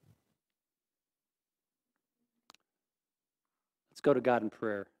Let's go to God in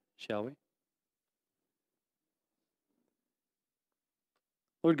prayer, shall we?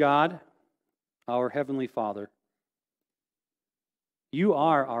 Lord God, our Heavenly Father, you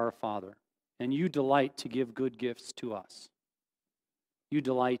are our Father, and you delight to give good gifts to us. You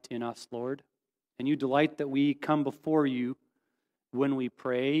delight in us, Lord, and you delight that we come before you when we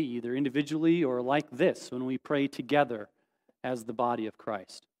pray, either individually or like this, when we pray together as the body of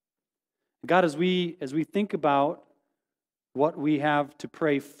Christ. God, as we think about what we have to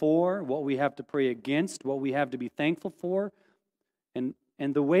pray for, what we have to pray against, what we have to be thankful for,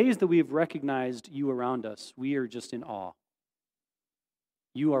 and the ways that we have recognized you around us, we are just in awe.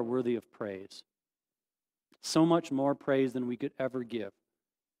 You are worthy of praise. So much more praise than we could ever give.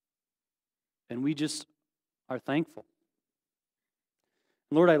 And we just are thankful.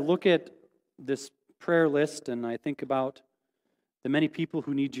 Lord, I look at this prayer list and I think about the many people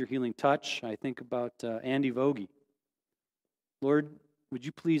who need your healing touch. I think about Andy Vogie. Lord, would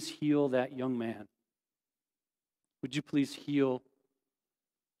you please heal that young man? Would you please heal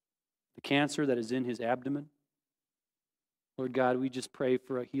the cancer that is in his abdomen? Lord God, we just pray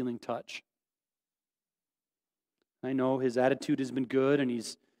for a healing touch. I know his attitude has been good, and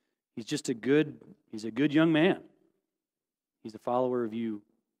he's just a good young man. He's a follower of you.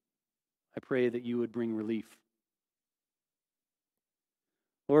 I pray that you would bring relief.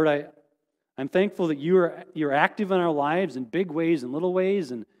 Lord, I'm thankful that you're active in our lives in big ways and little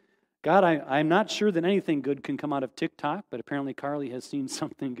ways. And God, I'm not sure that anything good can come out of TikTok, but apparently Carly has seen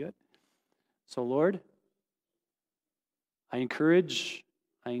something good. So Lord, I encourage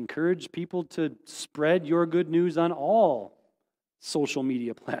people to spread your good news on all social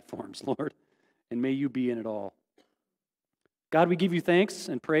media platforms, Lord, and may you be in it all. God, we give you thanks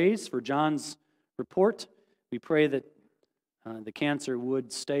and praise for John's report. We pray that the cancer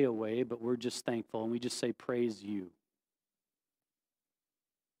would stay away, but we're just thankful, and we just say praise you.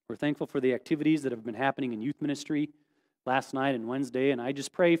 We're thankful for the activities that have been happening in youth ministry last night and Wednesday, and I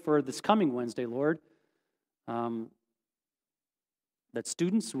just pray for this coming Wednesday, Lord, that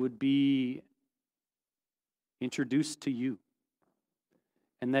students would be introduced to you,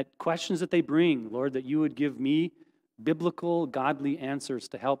 and that questions that they bring, Lord, that you would give me biblical, godly answers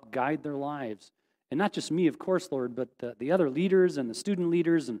to help guide their lives. And not just me, of course, Lord, but the other leaders and the student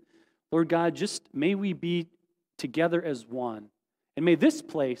leaders. And Lord God, just may we be together as one. And may this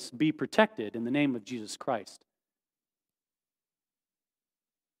place be protected in the name of Jesus Christ.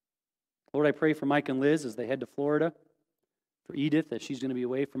 Lord, I pray for Mike and Liz as they head to Florida. For Edith, as she's going to be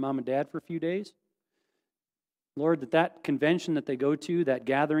away from mom and dad for a few days. Lord, that convention that they go to, that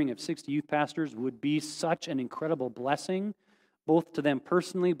gathering of 60 youth pastors, would be such an incredible blessing, both to them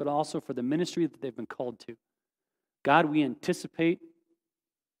personally, but also for the ministry that they've been called to. God, we anticipate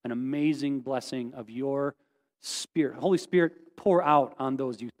an amazing blessing of your Spirit. Holy Spirit, pour out on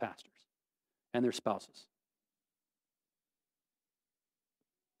those youth pastors and their spouses.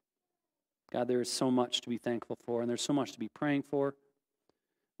 God, there is so much to be thankful for, and there's so much to be praying for.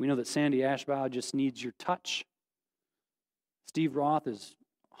 We know that Sandy Ashbaugh just needs your touch. Steve Roth is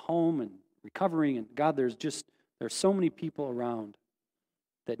home and recovering, and God, there's so many people around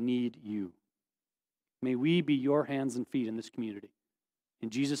that need you. May we be your hands and feet in this community. In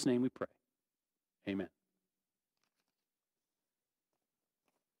Jesus' name we pray. Amen.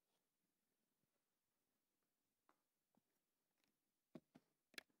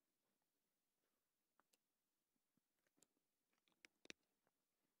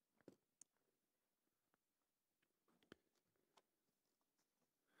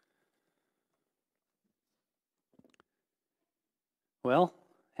 Well,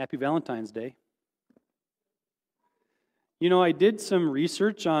 happy Valentine's Day. You know, I did some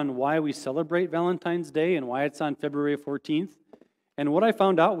research on why we celebrate Valentine's Day and why it's on February 14th. And what I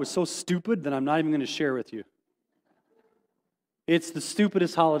found out was so stupid that I'm not even going to share with you. It's the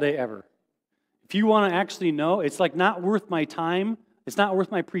stupidest holiday ever. If you want to actually know, it's like not worth my time. It's not worth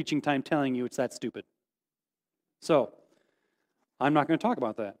my preaching time telling you it's that stupid. So, I'm not going to talk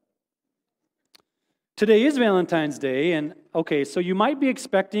about that. Today is Valentine's Day, and okay, so you might be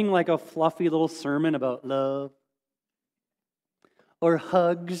expecting like a fluffy little sermon about love or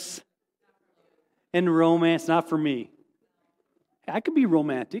hugs and romance. Not for me. I could be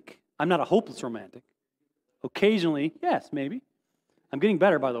romantic. I'm not a hopeless romantic. Occasionally, yes, maybe. I'm getting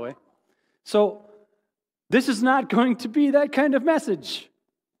better, by the way. So, this is not going to be that kind of message.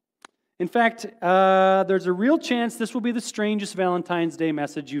 In fact, there's a real chance this will be the strangest Valentine's Day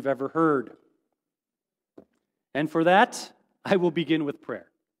message you've ever heard. And for that, I will begin with prayer.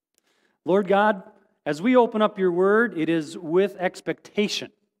 Lord God, as we open up your word, it is with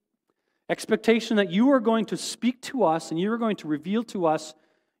expectation. Expectation that you are going to speak to us and you are going to reveal to us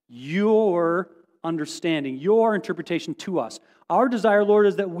your understanding, your interpretation to us. Our desire, Lord,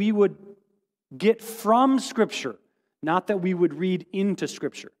 is that we would get from Scripture, not that we would read into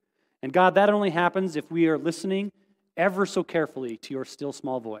Scripture. And God, that only happens if we are listening ever so carefully to your still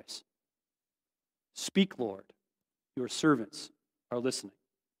small voice. Speak, Lord. Your servants are listening.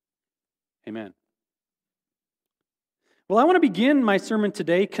 Amen. Well, I want to begin my sermon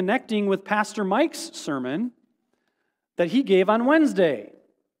today connecting with Pastor Mike's sermon that he gave on Wednesday.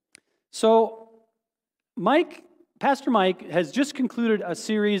 So, Pastor Mike has just concluded a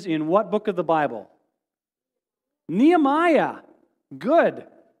series in what book of the Bible? Nehemiah. Good.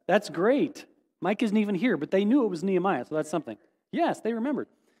 That's great. Mike isn't even here, but they knew it was Nehemiah, so that's something. Yes, they remembered.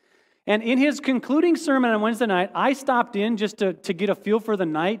 And in his concluding sermon on Wednesday night, I stopped in just to get a feel for the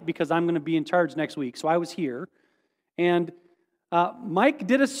night because I'm going to be in charge next week, so I was here. And Mike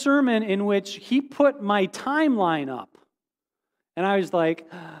did a sermon in which he put my timeline up. And I was like,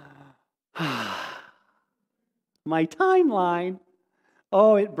 my timeline.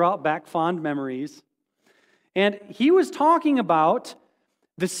 Oh, it brought back fond memories. And he was talking about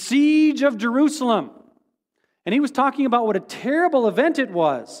the siege of Jerusalem. And he was talking about what a terrible event it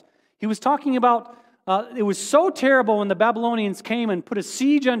was. He was talking about, it was so terrible when the Babylonians came and put a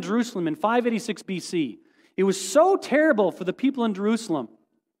siege on Jerusalem in 586 BC. It was so terrible for the people in Jerusalem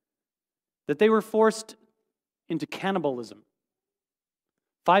that they were forced into cannibalism.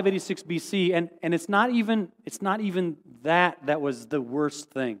 586 BC, and it's not even that was the worst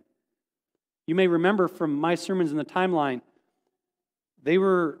thing. You may remember from my sermons in the timeline, they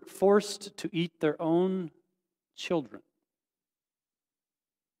were forced to eat their own children.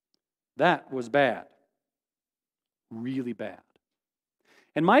 That was bad. Really bad.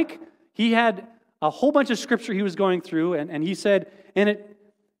 And Mike, he had a whole bunch of scripture he was going through, and he said,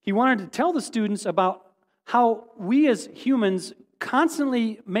 he wanted to tell the students about how we as humans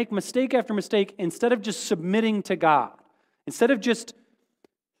constantly make mistake after mistake instead of just submitting to God, instead of just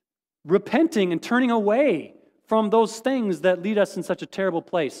repenting and turning away from those things that lead us in such a terrible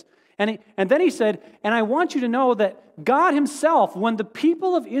place. And then he said, and I want you to know that God himself, when the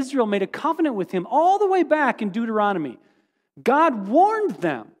people of Israel made a covenant with him all the way back in Deuteronomy, God warned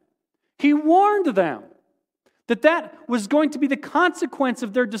them. He warned them that was going to be the consequence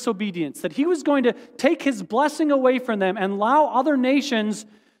of their disobedience, that he was going to take his blessing away from them and allow other nations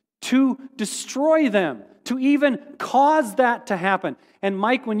to destroy them, to even cause that to happen. And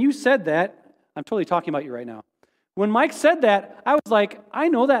Mike, when you said that, I'm totally talking about you right now. When Mike said that, I was like, I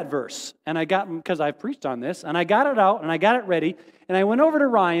know that verse. And I got, because I've preached on this, and I got it out, and I got it ready, and I went over to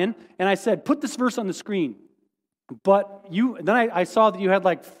Ryan, and I said, put this verse on the screen. But then I saw that you had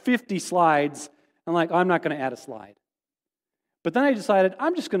like 50 slides. I'm like, oh, I'm not going to add a slide. But then I decided,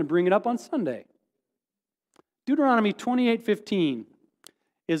 I'm just going to bring it up on Sunday. Deuteronomy 28:15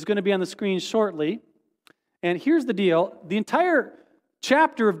 is going to be on the screen shortly. And here's the deal. The entire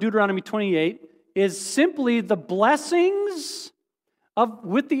chapter of Deuteronomy 28 is simply the blessings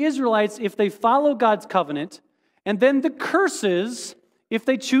with the Israelites if they follow God's covenant, and then the curses if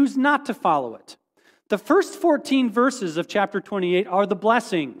they choose not to follow it. The first 14 verses of chapter 28 are the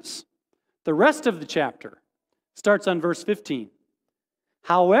blessings. The rest of the chapter starts on verse 15.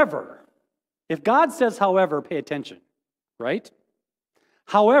 However, if God says however, pay attention, right?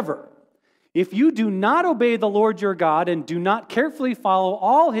 However, if you do not obey the Lord your God and do not carefully follow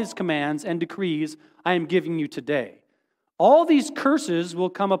all his commands and decrees I am giving you today, all these curses will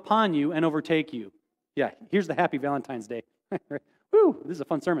come upon you and overtake you. Yeah, here's the happy Valentine's Day. Woo, this is a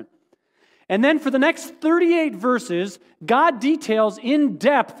fun sermon. And then for the next 38 verses, God details in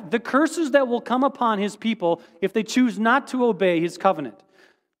depth the curses that will come upon his people if they choose not to obey his covenant.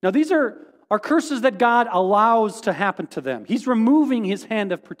 Now, these are curses that God allows to happen to them. He's removing his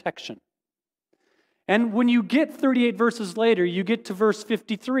hand of protection. And when you get 38 verses later, you get to verse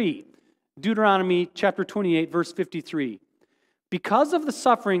 53. Deuteronomy chapter 28, verse 53. Because of the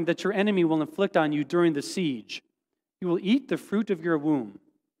suffering that your enemy will inflict on you during the siege, you will eat the fruit of your womb,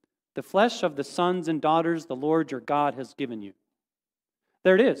 the flesh of the sons and daughters the Lord your God has given you.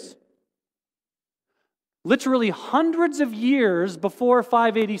 There it is. Literally hundreds of years before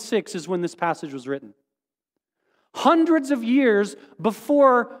 586 is when this passage was written. Hundreds of years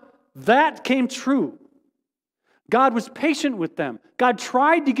before that came true. God was patient with them. God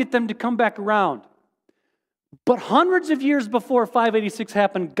tried to get them to come back around. But hundreds of years before 586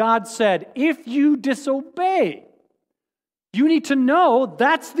 happened, God said, if you disobey, you need to know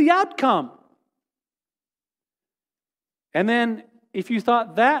that's the outcome. And then if you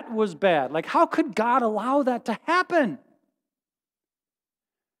thought that was bad, like how could God allow that to happen?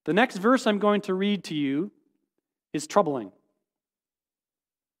 The next verse I'm going to read to you is troubling.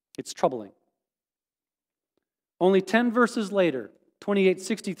 It's troubling. Only 10 verses later,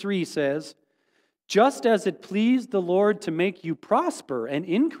 28:63 says, "Just as it pleased the Lord to make you prosper and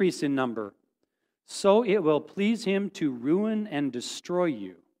increase in number, so it will please him to ruin and destroy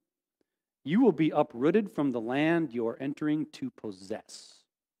you. You will be uprooted from the land you are entering to possess."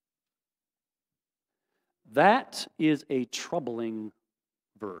 That is a troubling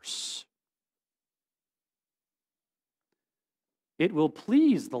verse. It will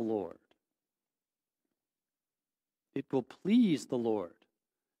please the Lord. It will please the Lord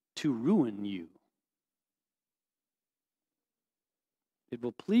to ruin you. It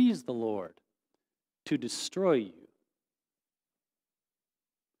will please the Lord to destroy you.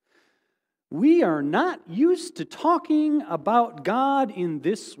 We are not used to talking about God in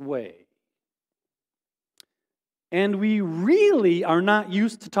this way. And we really are not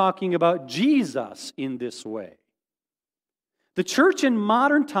used to talking about Jesus in this way. The church in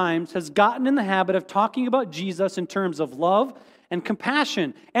modern times has gotten in the habit of talking about Jesus in terms of love and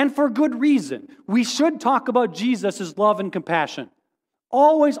compassion, and for good reason. We should talk about Jesus as love and compassion.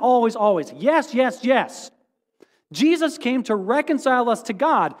 Always, always, always. Yes, yes, yes. Jesus came to reconcile us to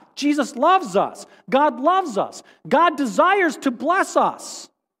God. Jesus loves us. God loves us. God desires to bless us.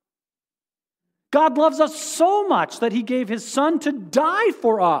 God loves us so much that He gave His Son to die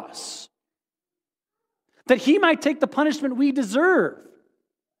for us, that He might take the punishment we deserve.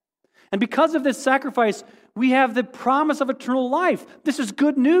 And because of this sacrifice, we have the promise of eternal life. This is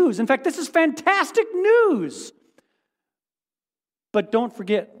good news. In fact, this is fantastic news. But don't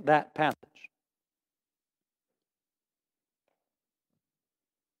forget that passage.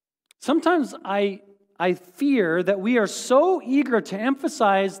 Sometimes I fear that we are so eager to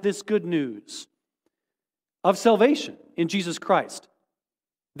emphasize this good news of salvation in Jesus Christ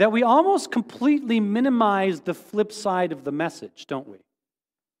that we almost completely minimize the flip side of the message, don't we?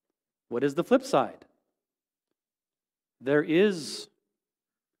 What is the flip side? There is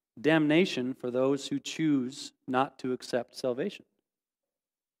damnation for those who choose not to accept salvation.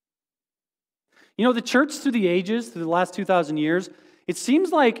 You know, the church through the ages, through the last 2,000 years, it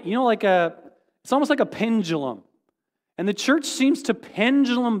seems like, it's almost like a pendulum. And the church seems to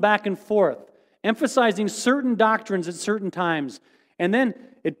pendulum back and forth, emphasizing certain doctrines at certain times. And then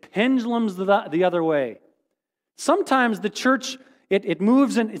it pendulums the other way. Sometimes the church, it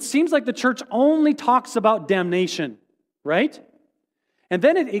moves, and it seems like the church only talks about damnation, right? And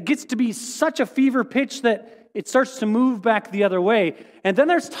then it gets to be such a fever pitch that it starts to move back the other way. And then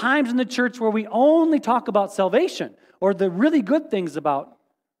there's times in the church where we only talk about salvation or the really good things about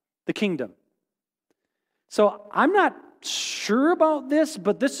the kingdom. So I'm not sure about this,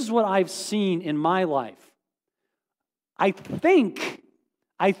 but this is what I've seen in my life. I think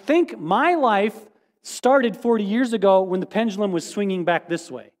my life started 40 years ago when the pendulum was swinging back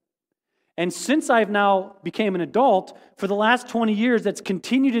this way. And since I've now became an adult, for the last 20 years, it's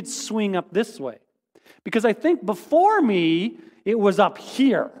continued its swing up this way. Because I think before me, it was up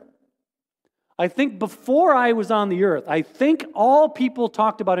here. I think before I was on the earth, I think all people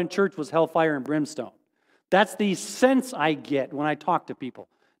talked about in church was hellfire and brimstone. That's the sense I get when I talk to people.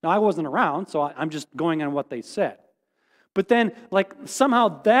 Now, I wasn't around, so I'm just going on what they said. But then,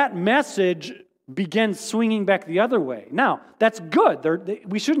 somehow that message began swinging back the other way. Now, that's good.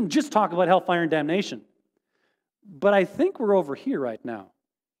 We shouldn't just talk about hellfire and damnation. But I think we're over here right now.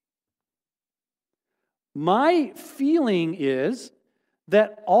 My feeling is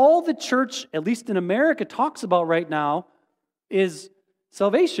that all the church, at least in America, talks about right now is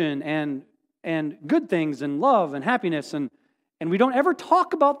salvation and good things and love and happiness, and we don't ever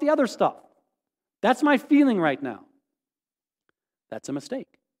talk about the other stuff. That's my feeling right now. That's a mistake.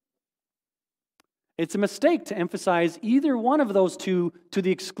 It's a mistake to emphasize either one of those two to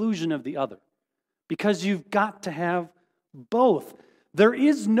the exclusion of the other, because you've got to have both. There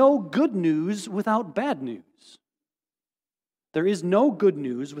is no good news without bad news. There is no good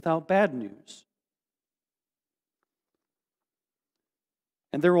news without bad news.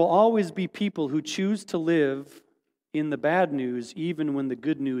 And there will always be people who choose to live in the bad news even when the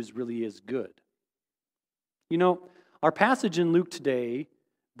good news really is good. You know, our passage in Luke today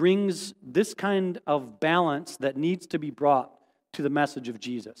brings this kind of balance that needs to be brought to the message of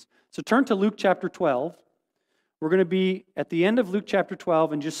Jesus. So turn to Luke chapter 12. We're going to be at the end of Luke chapter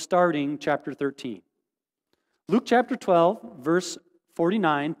 12 and just starting chapter 13. Luke chapter 12, verse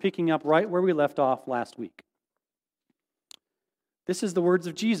 49, picking up right where we left off last week. This is the words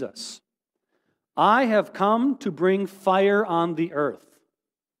of Jesus. I have come to bring fire on the earth.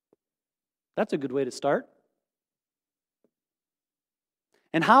 That's a good way to start.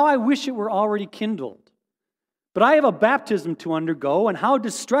 and how I wish it were already kindled. But I have a baptism to undergo, and how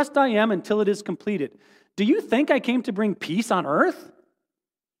distressed I am until it is completed. Do you think I came to bring peace on earth?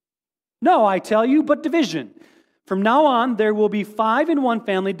 No, I tell you, but division. From now on, there will be 5 in one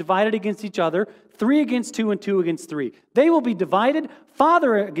family divided against each other, 3 against 2 and 2 against 3. They will be divided,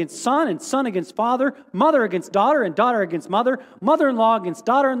 father against son and son against father, mother against daughter and daughter against mother, mother-in-law against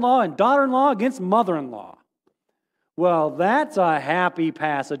daughter-in-law and daughter-in-law against mother-in-law. Well, that's a happy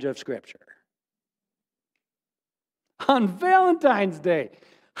passage of Scripture. On Valentine's Day.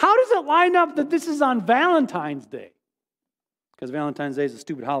 How does it line up that this is on Valentine's Day? Because Valentine's Day is a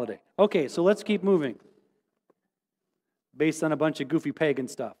stupid holiday. Okay, so let's keep moving. Based on a bunch of goofy pagan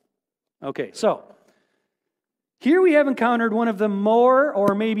stuff. Okay, so here we have encountered one of the more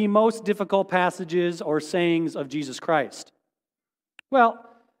or maybe most difficult passages or sayings of Jesus Christ. Well,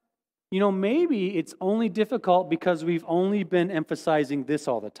 maybe it's only difficult because we've only been emphasizing this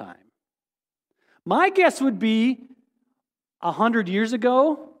all the time. My guess would be 100 years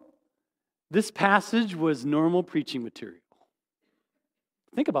ago, this passage was normal preaching material.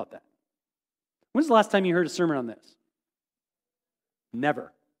 Think about that. When's the last time you heard a sermon on this?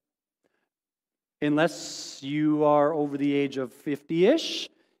 Never. Unless you are over the age of 50-ish,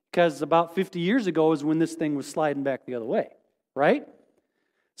 because about 50 years ago is when this thing was sliding back the other way, right?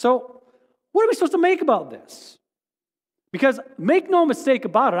 So, what are we supposed to make about this? Because make no mistake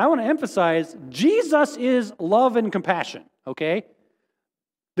about it, I want to emphasize, Jesus is love and compassion, okay?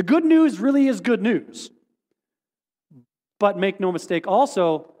 The good news really is good news. But make no mistake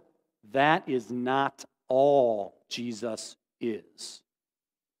also, that is not all Jesus is.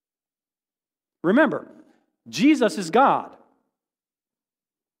 Remember, Jesus is God.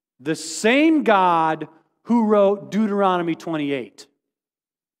 The same God who wrote Deuteronomy 28.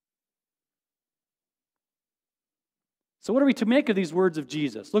 So what are we to make of these words of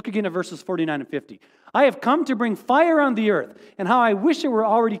Jesus? Look again at verses 49 and 50. I have come to bring fire on the earth, and how I wish it were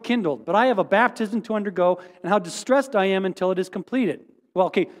already kindled, but I have a baptism to undergo, and how distressed I am until it is completed. Well,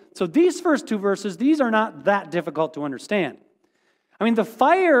 okay, so these first 2 verses, these are not that difficult to understand. I mean, the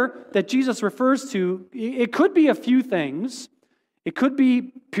fire that Jesus refers to, it could be a few things. It could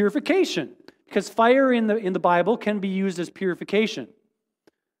be purification, because fire in the Bible can be used as purification.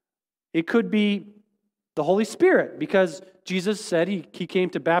 It could be the Holy Spirit, because Jesus said he came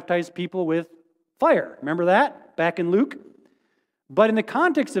to baptize people with fire. Remember that back in Luke? But in the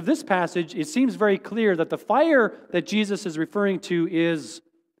context of this passage, it seems very clear that the fire that Jesus is referring to is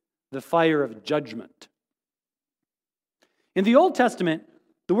the fire of judgment. In the Old Testament,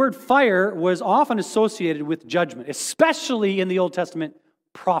 the word fire was often associated with judgment, especially in the Old Testament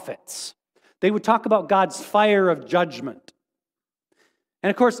prophets. They would talk about God's fire of judgment. And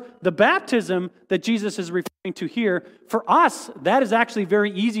of course, the baptism that Jesus is referring to here, for us, that is actually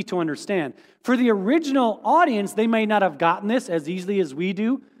very easy to understand. For the original audience, they may not have gotten this as easily as we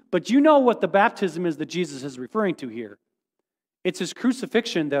do, but you know what the baptism is that Jesus is referring to here. It's his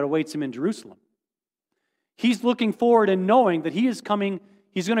crucifixion that awaits him in Jerusalem. He's looking forward and knowing that he's going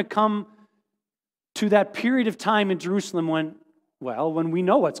to come to that period of time in Jerusalem when we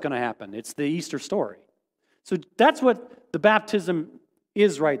know what's going to happen. It's the Easter story. So that's what the baptism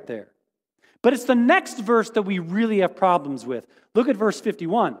is right there. But it's the next verse that we really have problems with. Look at verse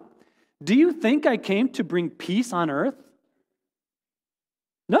 51. Do you think I came to bring peace on earth?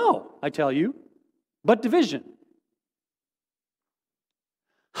 No, I tell you, but division.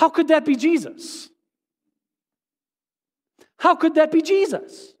 How could that be Jesus? How could that be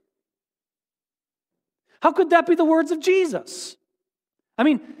Jesus? How could that be the words of Jesus? I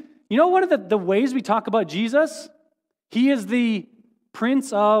mean, one of the ways we talk about Jesus, he is the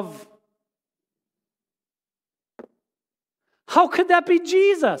Prince of... How could that be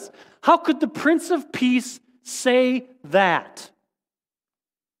Jesus? How could the Prince of Peace say that?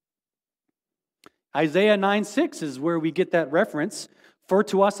 Isaiah 9:6 is where we get that reference. For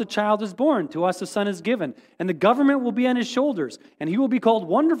to us a child is born, to us a son is given, and the government will be on his shoulders, and he will be called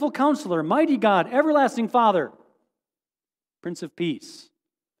Wonderful Counselor, Mighty God, Everlasting Father, Prince of Peace.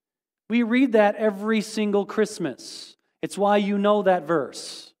 We read that every single Christmas. It's why you know that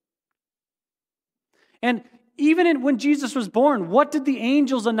verse. And even when Jesus was born, what did the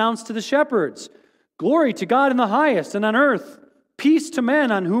angels announce to the shepherds? Glory to God in the highest, and on earth, peace to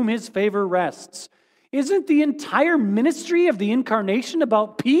men on whom his favor rests. Isn't the entire ministry of the incarnation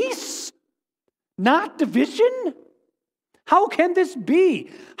about peace, not division? How can this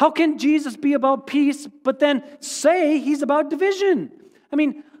be? How can Jesus be about peace, but then say he's about division? I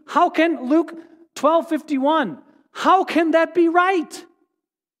mean, how can Luke 12:51, how can that be right?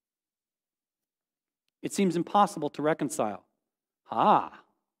 It seems impossible to reconcile.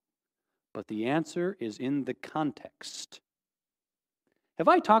 but the answer is in the context. Have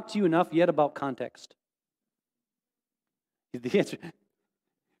I talked to you enough yet about context? The answer,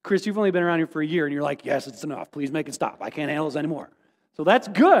 Chris, you've only been around here for a year, and you're like, yes, it's enough. Please make it stop. I can't handle this anymore. So that's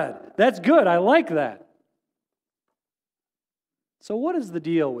good. That's good. I like that. So what is the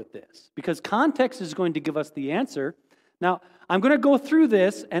deal with this? Because context is going to give us the answer. Now, I'm going to go through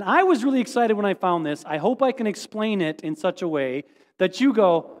this, and I was really excited when I found this. I hope I can explain it in such a way that you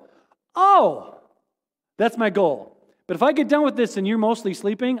go, oh, that's my goal. But if I get done with this and you're mostly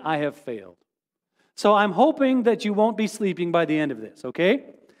sleeping, I have failed. So I'm hoping that you won't be sleeping by the end of this, okay?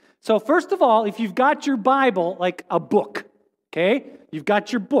 So first of all, if you've got your Bible, like a book, okay? You've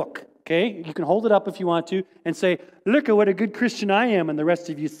got your book, okay? You can hold it up if you want to and say, look at what a good Christian I am and the rest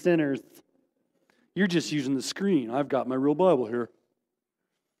of you sinners. You're just using the screen. I've got my real Bible here.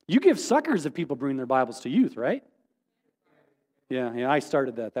 You give suckers if people bring their Bibles to youth, right? Yeah, I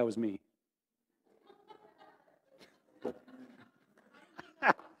started that. That was me.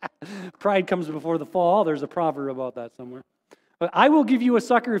 Pride comes before the fall. There's a proverb about that somewhere. But I will give you a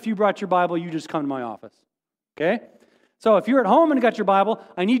sucker if you brought your Bible. You just come to my office. Okay? So if you're at home and got your Bible,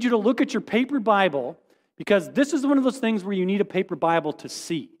 I need you to look at your paper Bible because this is one of those things where you need a paper Bible to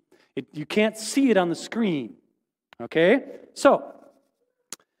see. You can't see it on the screen. Okay? So,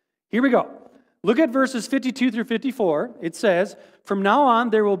 here we go. Look at verses 52 through 54. It says, from now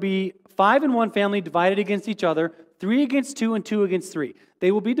on there will be 5 in one family divided against each other, 3 against 2 and 2 against 3.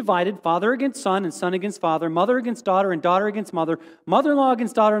 They will be divided, father against son and son against father, mother against daughter and daughter against mother, mother-in-law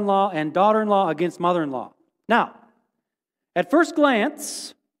against daughter-in-law and daughter-in-law against mother-in-law. Now, at first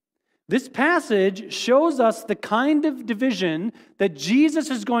glance, this passage shows us the kind of division that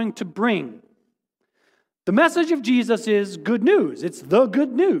Jesus is going to bring. The message of Jesus is good news. It's the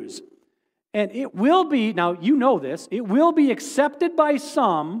good news. And it will be, now you know this, it will be accepted by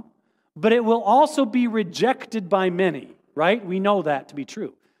some, but it will also be rejected by many, right? We know that to be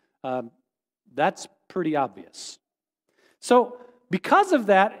true. That's pretty obvious. So, because of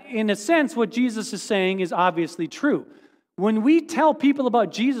that, in a sense, what Jesus is saying is obviously true. When we tell people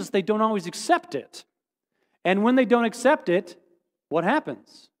about Jesus, they don't always accept it. And when they don't accept it, what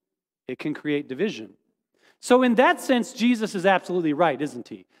happens? It can create division. So in that sense, Jesus is absolutely right, isn't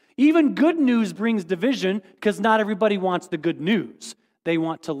he? Even good news brings division because not everybody wants the good news. They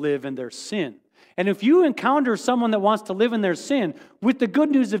want to live in their sin. And if you encounter someone that wants to live in their sin with the good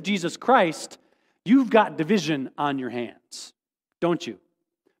news of Jesus Christ, you've got division on your hands, don't you?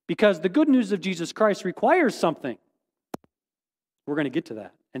 Because the good news of Jesus Christ requires something. We're going to get to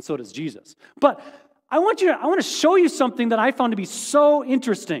that, and so does Jesus. But I want to show you something that I found to be so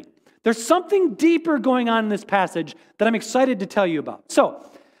interesting. There's something deeper going on in this passage that I'm excited to tell you about. So,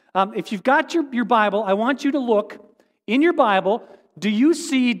 if you've got your Bible, I want you to look in your Bible. Do you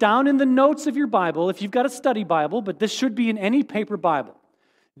see down in the notes of your Bible, if you've got a study Bible, but this should be in any paper Bible,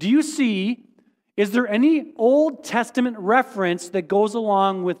 do you see, is there any Old Testament reference that goes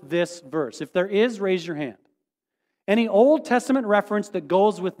along with this verse? If there is, raise your hand. Any Old Testament reference that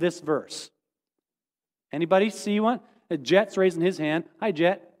goes with this verse? Anybody see one? Jet's raising his hand. Hi,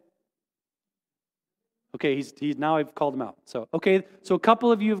 Jet. Okay, he's now I've called him out. So a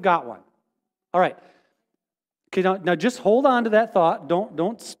couple of you have got one. All right. Okay, now just hold on to that thought.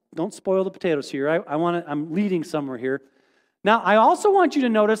 Don't spoil the potatoes here. I'm leading somewhere here. Now, I also want you to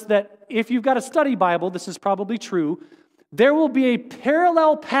notice that if you've got a study Bible, this is probably true, there will be a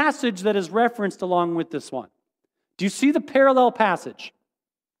parallel passage that is referenced along with this one. Do you see the parallel passage?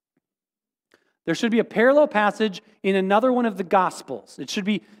 There should be a parallel passage in another one of the Gospels. It should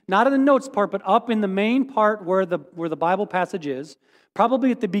be not in the notes part, but up in the main part where the Bible passage is.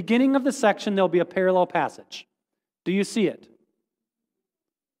 Probably at the beginning of the section, there'll be a parallel passage. Do you see it?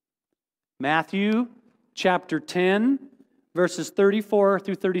 Matthew chapter 10, verses 34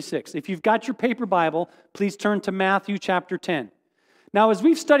 through 36. If you've got your paper Bible, please turn to Matthew chapter 10. Now, as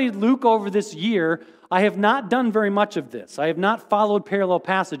we've studied Luke over this year, I have not done very much of this. I have not followed parallel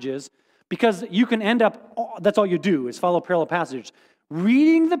passages because you can end up, that's all you do is follow parallel passages.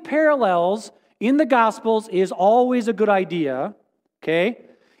 Reading the parallels in the Gospels is always a good idea, okay?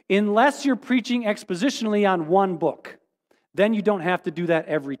 Unless you're preaching expositionally on one book. Then you don't have to do that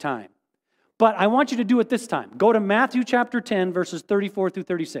every time. But I want you to do it this time. Go to Matthew chapter 10, verses 34 through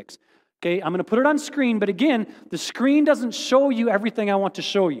 36. Okay, I'm going to put it on screen, but again, the screen doesn't show you everything I want to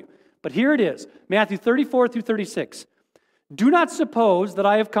show you. But here it is, Matthew 34 through 36. Do not suppose that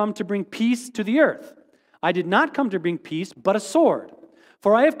I have come to bring peace to the earth. I did not come to bring peace, but a sword.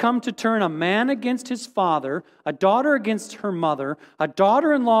 For I have come to turn a man against his father, a daughter against her mother, a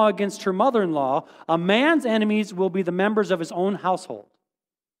daughter-in-law against her mother-in-law. A man's enemies will be the members of his own household.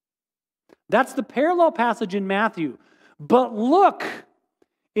 That's the parallel passage in Matthew. But look,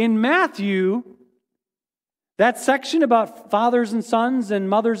 in Matthew, that section about fathers and sons and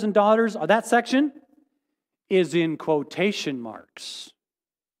mothers and daughters, that section is in quotation marks.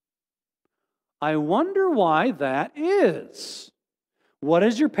 I wonder why that is. What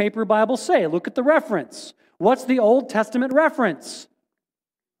does your paper Bible say? Look at the reference. What's the Old Testament reference?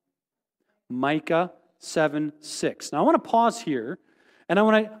 Micah 7:6. Now I want to pause here, and I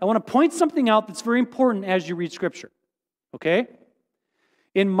want to point something out that's very important as you read Scripture. Okay?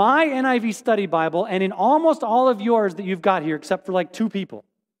 In my NIV study Bible, and in almost all of yours that you've got here, except for like 2 people,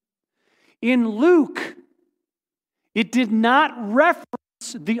 in Luke, it did not reference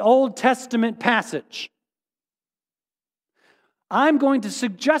the Old Testament passage. I'm going to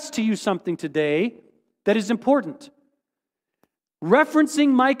suggest to you something today that is important. Referencing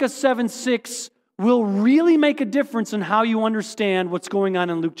Micah 7:6 will really make a difference in how you understand what's going on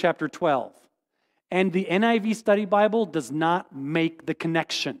in Luke chapter 12. And the NIV Study Bible does not make the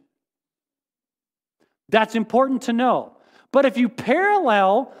connection. That's important to know. But if you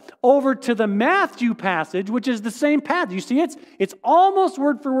parallel over to the Matthew passage, which is the same passage, you see it's almost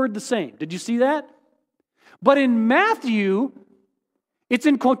word for word the same. Did you see that? But in Matthew, it's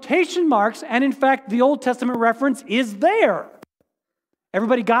in quotation marks, and in fact, the Old Testament reference is there.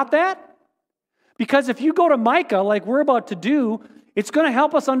 Everybody got that? Because if you go to Micah, like we're about to do, it's going to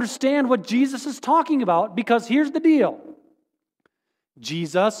help us understand what Jesus is talking about, because here's the deal.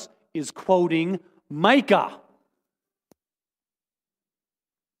 Jesus is quoting Micah.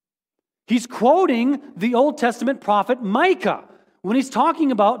 He's quoting the Old Testament prophet Micah when he's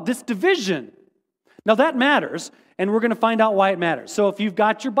talking about this division. Now that matters, and we're going to find out why it matters. So if you've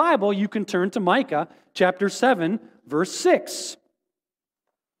got your Bible, you can turn to Micah chapter 7, verse 6.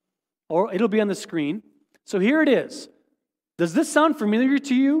 Or it'll be on the screen. So here it is. Does this sound familiar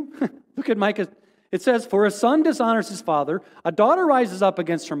to you? Look at Micah. It says, "For a son dishonors his father, a daughter rises up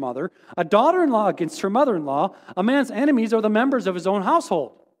against her mother, a daughter-in-law against her mother-in-law, a man's enemies are the members of his own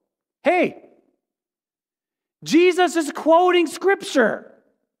household." Hey, Jesus is quoting Scripture.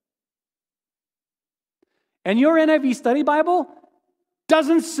 And your NIV Study Bible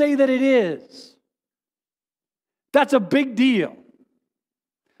doesn't say that it is. That's a big deal.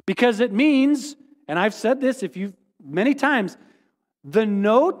 Because it means, and I've said this many times, the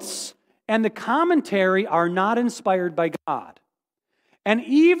notes and the commentary are not inspired by God. And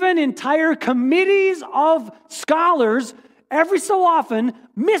even entire committees of scholars every so often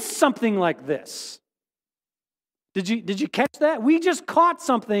miss something like this. Did you catch that? We just caught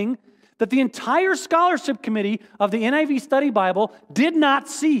something that the entire scholarship committee of the NIV Study Bible did not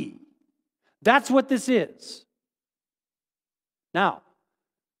see. That's what this is. Now,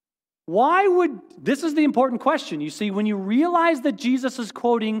 this is the important question. You see, when you realize that Jesus is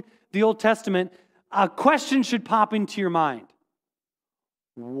quoting the Old Testament, a question should pop into your mind.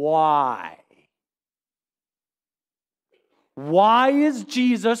 Why? Why is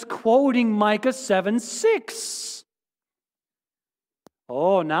Jesus quoting Micah 7:6?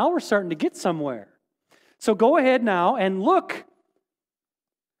 Oh, now we're starting to get somewhere. So go ahead now and look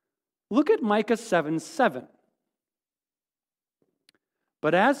at Micah 7:7.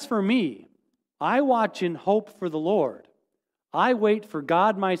 "But as for me, I watch in hope for the Lord. I wait for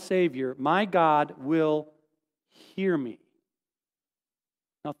God my Savior. My God will hear me."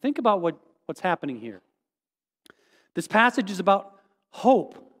 Now think about what's happening here. This passage is about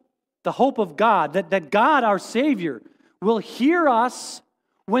hope, the hope of God, that God, our Savior, will hear us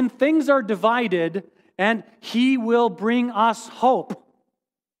when things are divided, and He will bring us hope.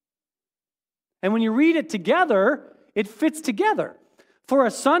 And when you read it together, it fits together. "For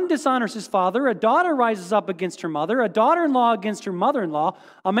a son dishonors his father, a daughter rises up against her mother, a daughter-in-law against her mother-in-law,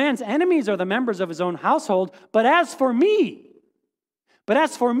 a man's enemies are the members of his own household. But as for me,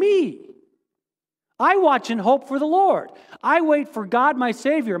 I watch and hope for the Lord. I wait for God my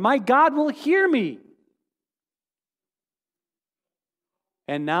Savior. My God will hear me."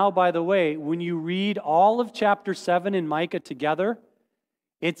 And now, by the way, when you read all of chapter 7 in Micah together,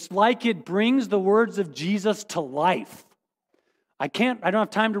 it's like it brings the words of Jesus to life. I don't have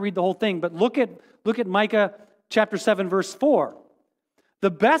time to read the whole thing, but look at Micah chapter 7, verse 4. "The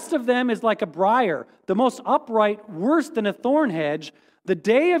best of them is like a briar, the most upright worse than a thorn hedge. The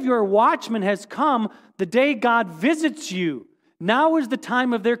day of your watchman has come, the day God visits you. Now is the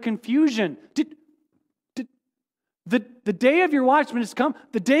time of their confusion." The day of your watchman has come,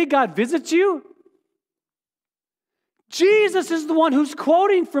 the day God visits you? Jesus is the one who's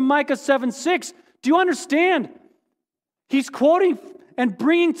quoting from Micah 7:6. Do you understand? He's quoting and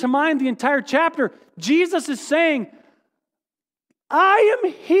bringing to mind the entire chapter. Jesus is saying, I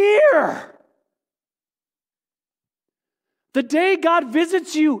am here. The day God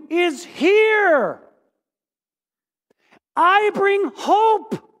visits you is here. I bring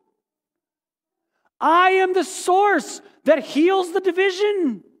hope. I am the source that heals the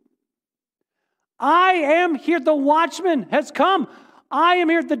division. I am here. The watchman has come. I am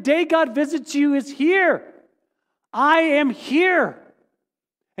here. The day God visits you is here. I am here.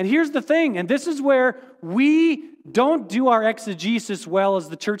 And here's the thing, and this is where we don't do our exegesis well as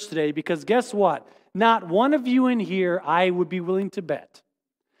the church today, because guess what? Not one of you in here, I would be willing to bet,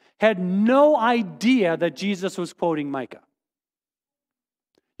 had no idea that Jesus was quoting Micah.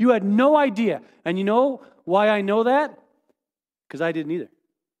 You had no idea. And you know why I know that? Because I didn't either.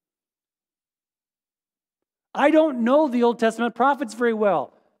 I don't know the Old Testament prophets very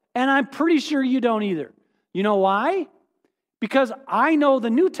well. And I'm pretty sure you don't either. You know why? Because I know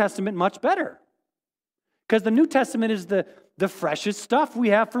the New Testament much better. Because the New Testament is the freshest stuff we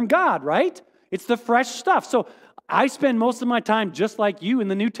have from God, right? It's the fresh stuff. So I spend most of my time just like you in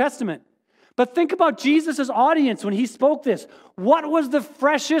the New Testament. But think about Jesus' audience when he spoke this. What was the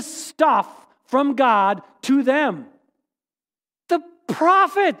freshest stuff from God to them? The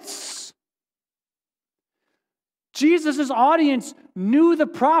prophets. Jesus' audience knew the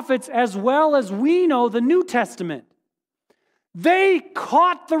prophets as well as we know the New Testament. They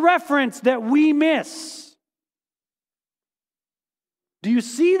caught the reference that we miss. Do you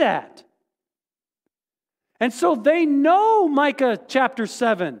see that? And so they know Micah chapter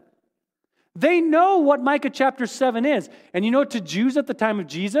 7. They know what Micah chapter 7 is. And you know, to Jews at the time of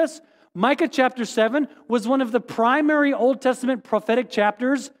Jesus, Micah chapter 7 was one of the primary Old Testament prophetic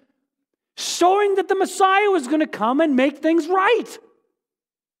chapters showing that the Messiah was going to come and make things right.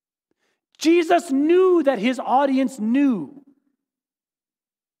 Jesus knew that his audience knew.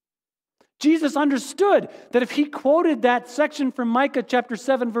 Jesus understood that if he quoted that section from Micah chapter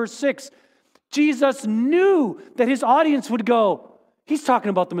 7, verse 6, Jesus knew that his audience would go, he's talking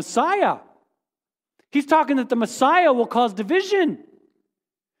about the Messiah. He's talking that the Messiah will cause division.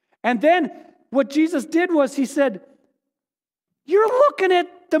 And then what Jesus did was he said, you're looking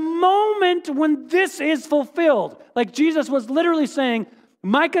at the moment when this is fulfilled. Like Jesus was literally saying,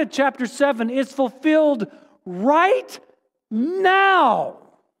 Micah chapter 7 is fulfilled right now.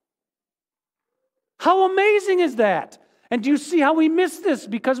 How amazing is that? And do you see how we miss this?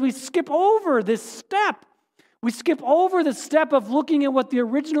 Because we skip over this step. We skip over the step of looking at what the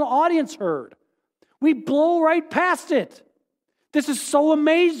original audience heard. We blow right past it. This is so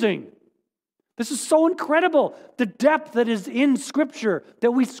amazing. This is so incredible. The depth that is in Scripture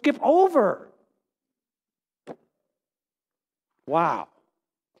that we skip over. Wow.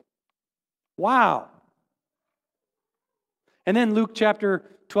 Wow. And then Luke chapter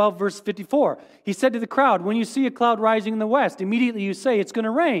 12, verse 54. He said to the crowd, when you see a cloud rising in the west, immediately you say it's going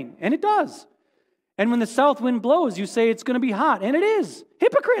to rain. And it does. And when the south wind blows, you say it's going to be hot. And it is.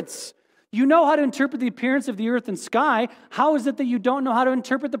 Hypocrites! You know how to interpret the appearance of the earth and sky. How is it that you don't know how to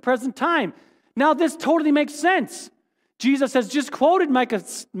interpret the present time? Now this totally makes sense. Jesus has just quoted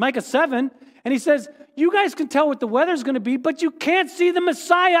Micah 7, and he says, you guys can tell what the weather's going to be, but you can't see the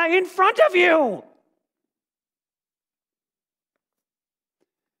Messiah in front of you.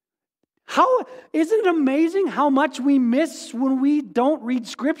 Isn't it amazing how much we miss when we don't read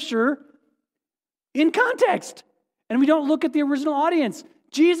Scripture in context and we don't look at the original audience?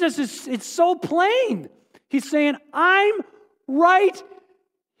 Jesus it's so plain. He's saying, I'm right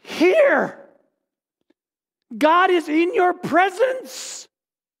here. God is in your presence.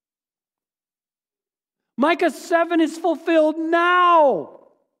 Micah 7 is fulfilled now.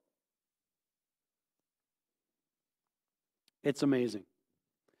 It's amazing.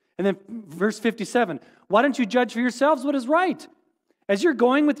 And then verse 57, why don't you judge for yourselves what is right? As you're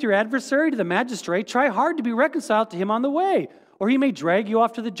going with your adversary to the magistrate, try hard to be reconciled to him on the way, or he may drag you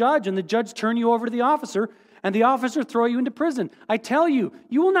off to the judge, and the judge turn you over to the officer, and the officer throw you into prison. I tell you,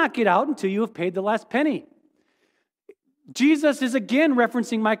 you will not get out until you have paid the last penny. Jesus is again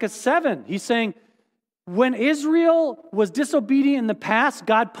referencing Micah 7. He's saying, when Israel was disobedient in the past,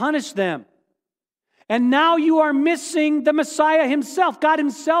 God punished them. And now you are missing the Messiah himself. God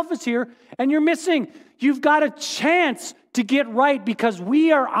himself is here, and you're missing. You've got a chance to get right because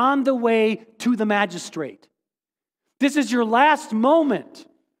we are on the way to the magistrate. This is your last moment.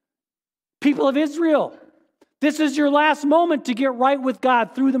 People of Israel, this is your last moment to get right with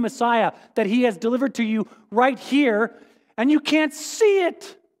God through the Messiah that he has delivered to you right here, and you can't see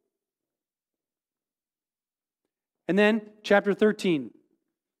it. And then chapter 13.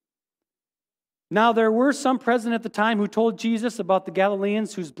 Now there were some present at the time who told Jesus about the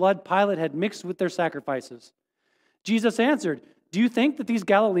Galileans whose blood Pilate had mixed with their sacrifices. Jesus answered, Do you think that these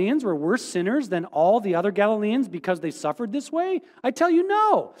Galileans were worse sinners than all the other Galileans because they suffered this way? I tell you,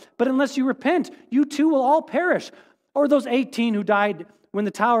 no. But unless you repent, you too will all perish. Or those 18 who died when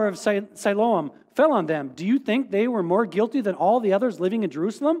the Tower of Siloam fell on them, do you think they were more guilty than all the others living in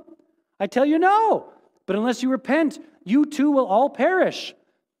Jerusalem? I tell you, no. But unless you repent, you too will all perish.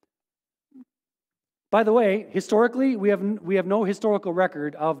 By the way, historically, we have no historical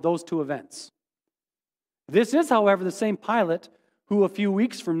record of those two events. This is, however, the same Pilate who a few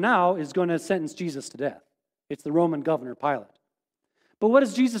weeks from now is going to sentence Jesus to death. It's the Roman governor, Pilate. But what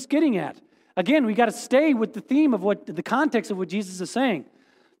is Jesus getting at? Again, we got to stay with the theme of the context of what Jesus is saying.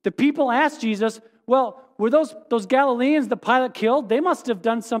 The people asked Jesus, well, were those Galileans that Pilate killed? They must have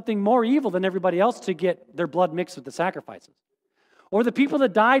done something more evil than everybody else to get their blood mixed with the sacrifices. Or the people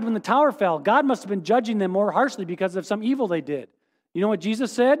that died when the tower fell, God must have been judging them more harshly because of some evil they did. You know what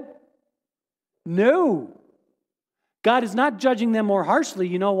Jesus said? No. God is not judging them more harshly.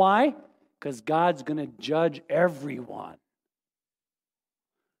 You know why? Because God's going to judge everyone.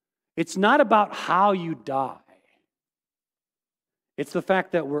 It's not about how you die. It's the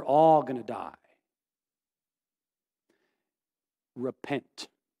fact that we're all going to die. Repent.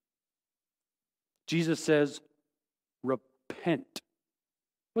 Jesus says, repent.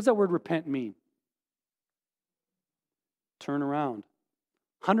 What does that word repent mean? Turn around.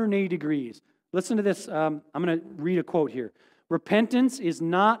 180 degrees. Listen to this. I'm going to read a quote here. Repentance is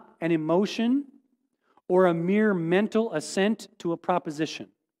not an emotion or a mere mental assent to a proposition.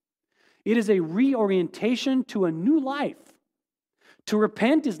 It is a reorientation to a new life. To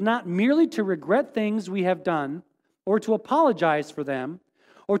repent is not merely to regret things we have done or to apologize for them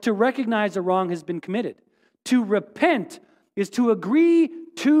or to recognize a wrong has been committed. To repent is to agree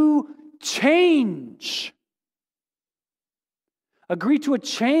to change. Agree to a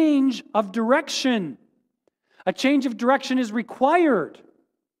change of direction. A change of direction is required.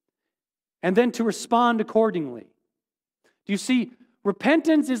 And then to respond accordingly. Do you see?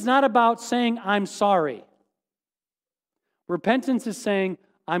 Repentance is not about saying, I'm sorry. Repentance is saying,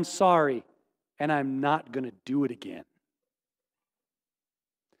 I'm sorry, and I'm not going to do it again.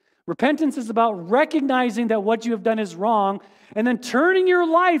 Repentance is about recognizing that what you have done is wrong and then turning your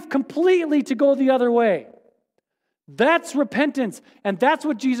life completely to go the other way. That's repentance, and that's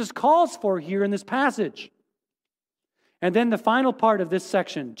what Jesus calls for here in this passage. And then the final part of this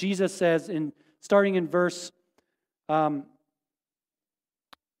section, Jesus says, starting in verse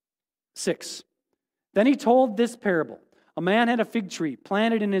 6, then he told this parable. A man had a fig tree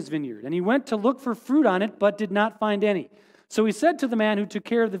planted in his vineyard, and he went to look for fruit on it, but did not find any. So he said to the man who took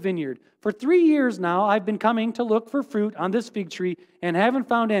care of the vineyard, for 3 years now I've been coming to look for fruit on this fig tree and haven't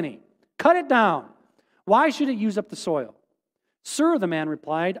found any. Cut it down. Why should it use up the soil? Sir, the man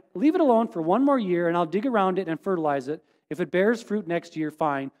replied, leave it alone for 1 more year, and I'll dig around it and fertilize it. If it bears fruit next year,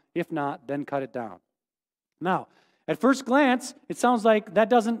 fine. If not, then cut it down. Now, at first glance, it sounds like that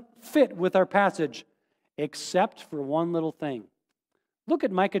doesn't fit with our passage, except for one little thing. Look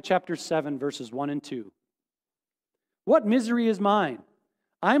at Micah chapter 7, verses 1 and 2. What misery is mine?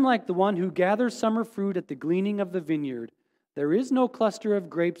 I'm like the one who gathers summer fruit at the gleaning of the vineyard. There is no cluster of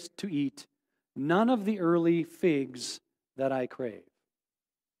grapes to eat, none of the early figs that I crave.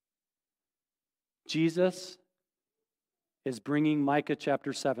 Jesus is bringing Micah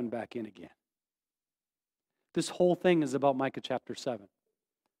chapter 7 back in again. This whole thing is about Micah chapter 7.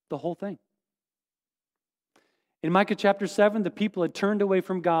 The whole thing. In Micah chapter 7, the people had turned away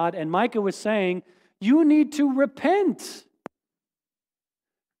from God, and Micah was saying, you need to repent.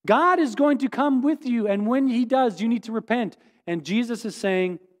 God is going to come with you, and when He does, you need to repent. And Jesus is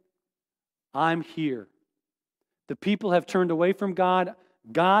saying, I'm here. The people have turned away from God.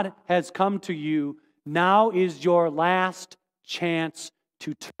 God has come to you. Now is your last chance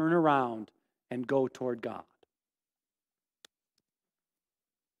to turn around and go toward God.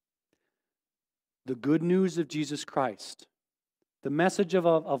 The good news of Jesus Christ, the message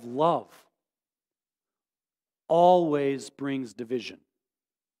of love, always brings division.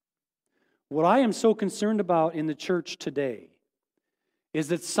 What I am so concerned about in the church today is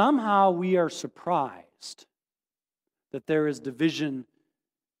that somehow we are surprised that there is division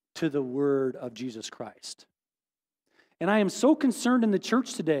to the word of Jesus Christ. And I am so concerned in the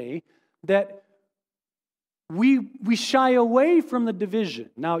church today that we shy away from the division.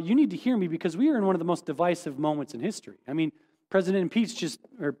 Now, you need to hear me because we are in one of the most divisive moments in history. I mean, President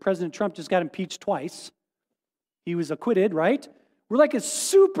Trump just got impeached twice. He was acquitted, right? We're like a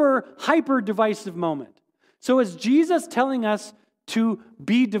super hyper divisive moment. So is Jesus telling us to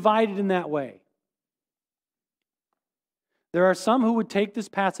be divided in that way? There are some who would take this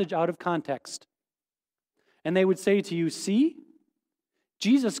passage out of context. And they would say to you, see,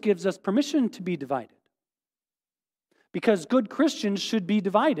 Jesus gives us permission to be divided. Because good Christians should be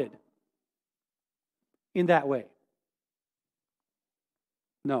divided in that way.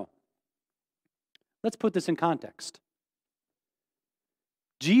 No. Let's put this in context.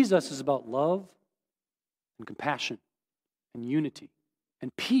 Jesus is about love and compassion and unity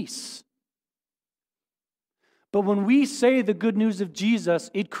and peace. But when we say the good news of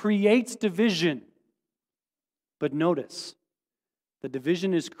Jesus, it creates division. But notice, the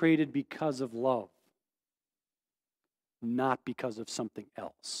division is created because of love, not because of something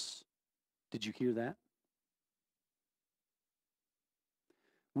else. Did you hear that?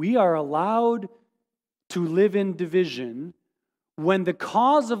 We are allowed to live in division when the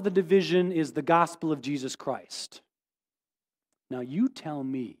cause of the division is the gospel of Jesus Christ. Now you tell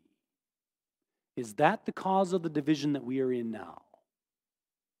me, is that the cause of the division that we are in now?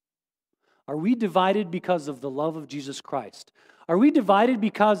 Are we divided because of the love of Jesus Christ? Are we divided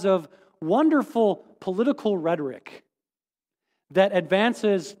because of wonderful political rhetoric that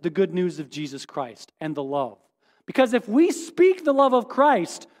advances the good news of Jesus Christ and the love? Because if we speak the love of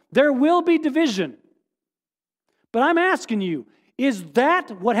Christ, there will be division. But I'm asking you, is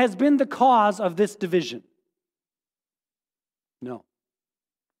that what has been the cause of this division? No.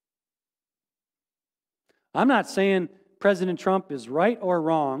 I'm not saying President Trump is right or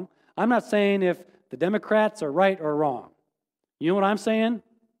wrong. I'm not saying if the Democrats are right or wrong. You know what I'm saying?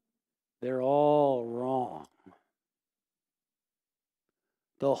 They're all wrong.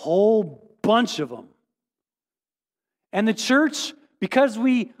 The whole bunch of them. And the church, because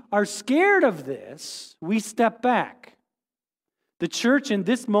we are scared of this, we step back. The church in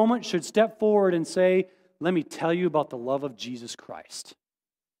this moment should step forward and say, let me tell you about the love of Jesus Christ.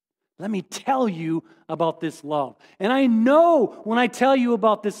 Let me tell you about this love. And I know when I tell you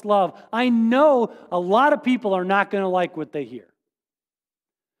about this love, I know a lot of people are not going to like what they hear.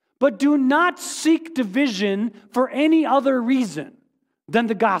 But do not seek division for any other reason than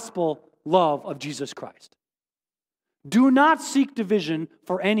the gospel love of Jesus Christ. Do not seek division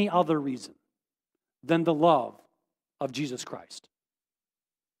for any other reason than the love of Jesus Christ.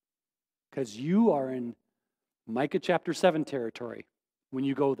 Because you are in Micah chapter 7 territory when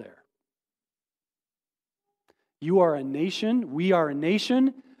you go there. You are a nation, we are a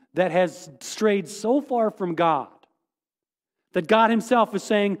nation that has strayed so far from God that God Himself is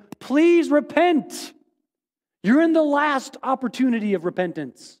saying, please repent. You're in the last opportunity of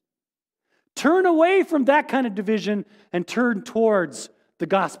repentance. Turn away from that kind of division and turn towards the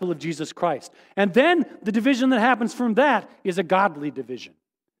gospel of Jesus Christ. And then the division that happens from that is a godly division.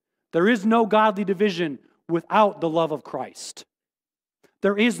 There is no godly division without the love of Christ.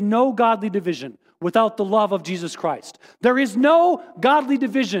 There is no godly division without the love of Jesus Christ. There is no godly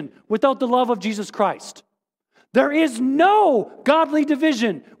division without the love of Jesus Christ. There is no godly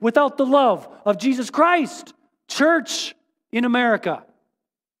division without the love of Jesus Christ. Church in America,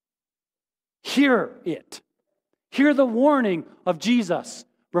 hear it. Hear the warning of Jesus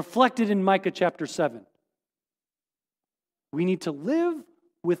reflected in Micah chapter 7. We need to live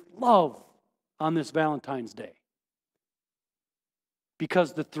with love on this Valentine's Day.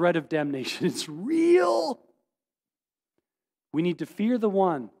 Because the threat of damnation is real. We need to fear the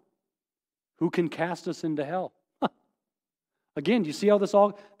one who can cast us into hell. Again, do you see how this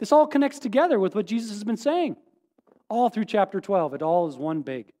all connects together with what Jesus has been saying? All through chapter 12. It all is one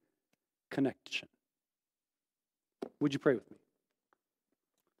big connection. Would you pray with me?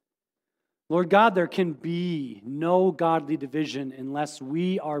 Lord God, there can be no godly division unless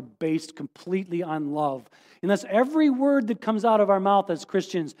we are based completely on love. Unless every word that comes out of our mouth as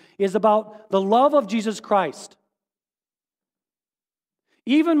Christians is about the love of Jesus Christ.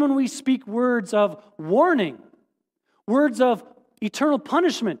 Even when we speak words of warning, words of eternal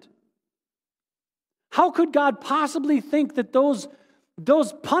punishment, how could God possibly think that those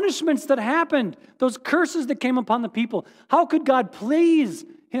punishments that happened, those curses that came upon the people, how could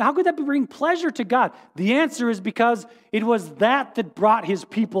that bring pleasure to God? The answer is because it was that brought His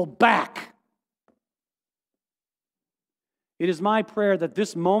people back. It is my prayer that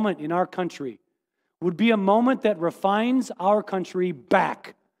this moment in our country would be a moment that refines our country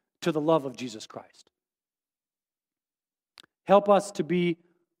back to the love of Jesus Christ. Help us to be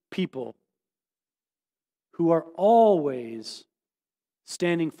people who are always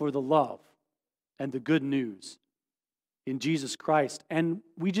standing for the love and the good news in Jesus Christ. And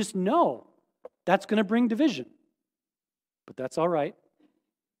we just know that's going to bring division. But that's all right.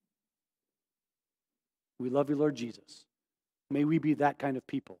 We love you, Lord Jesus. May we be that kind of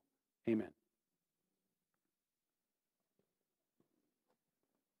people. Amen.